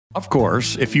Of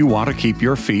course, if you want to keep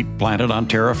your feet planted on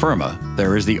terra firma,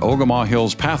 there is the Ogemaw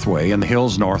Hills Pathway in the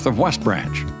hills north of West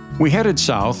Branch. We headed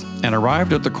south and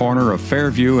arrived at the corner of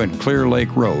Fairview and Clear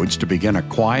Lake roads to begin a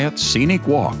quiet, scenic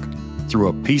walk through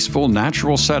a peaceful,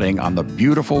 natural setting on the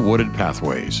beautiful wooded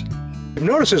pathways. I've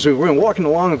noticed as we've been walking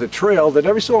along the trail that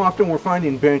every so often we're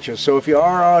finding benches. So if you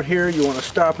are out here, you want to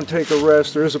stop and take a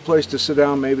rest, there is a place to sit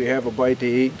down, maybe have a bite to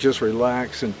eat, just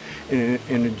relax and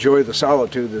enjoy the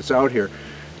solitude that's out here.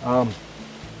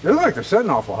 They look like they're setting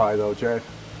awful high though, Chad.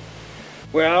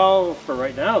 Well, for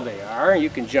right now they are. You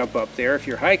can jump up there if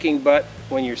you're hiking, but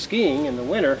when you're skiing in the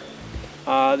winter,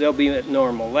 they'll be at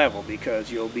normal level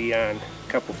because you'll be on a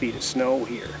couple feet of snow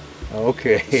here.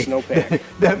 Okay. Snowpack.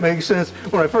 That makes sense.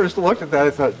 When I first looked at that, I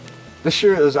thought, this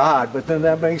sure is odd, but then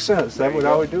that makes sense. That would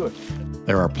how we do it.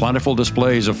 There are plentiful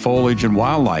displays of foliage and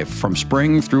wildlife from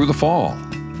spring through the fall.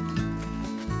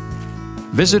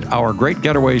 Visit our Great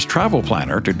Getaways travel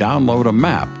planner to download a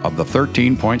map of the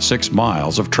 13.6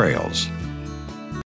 miles of trails.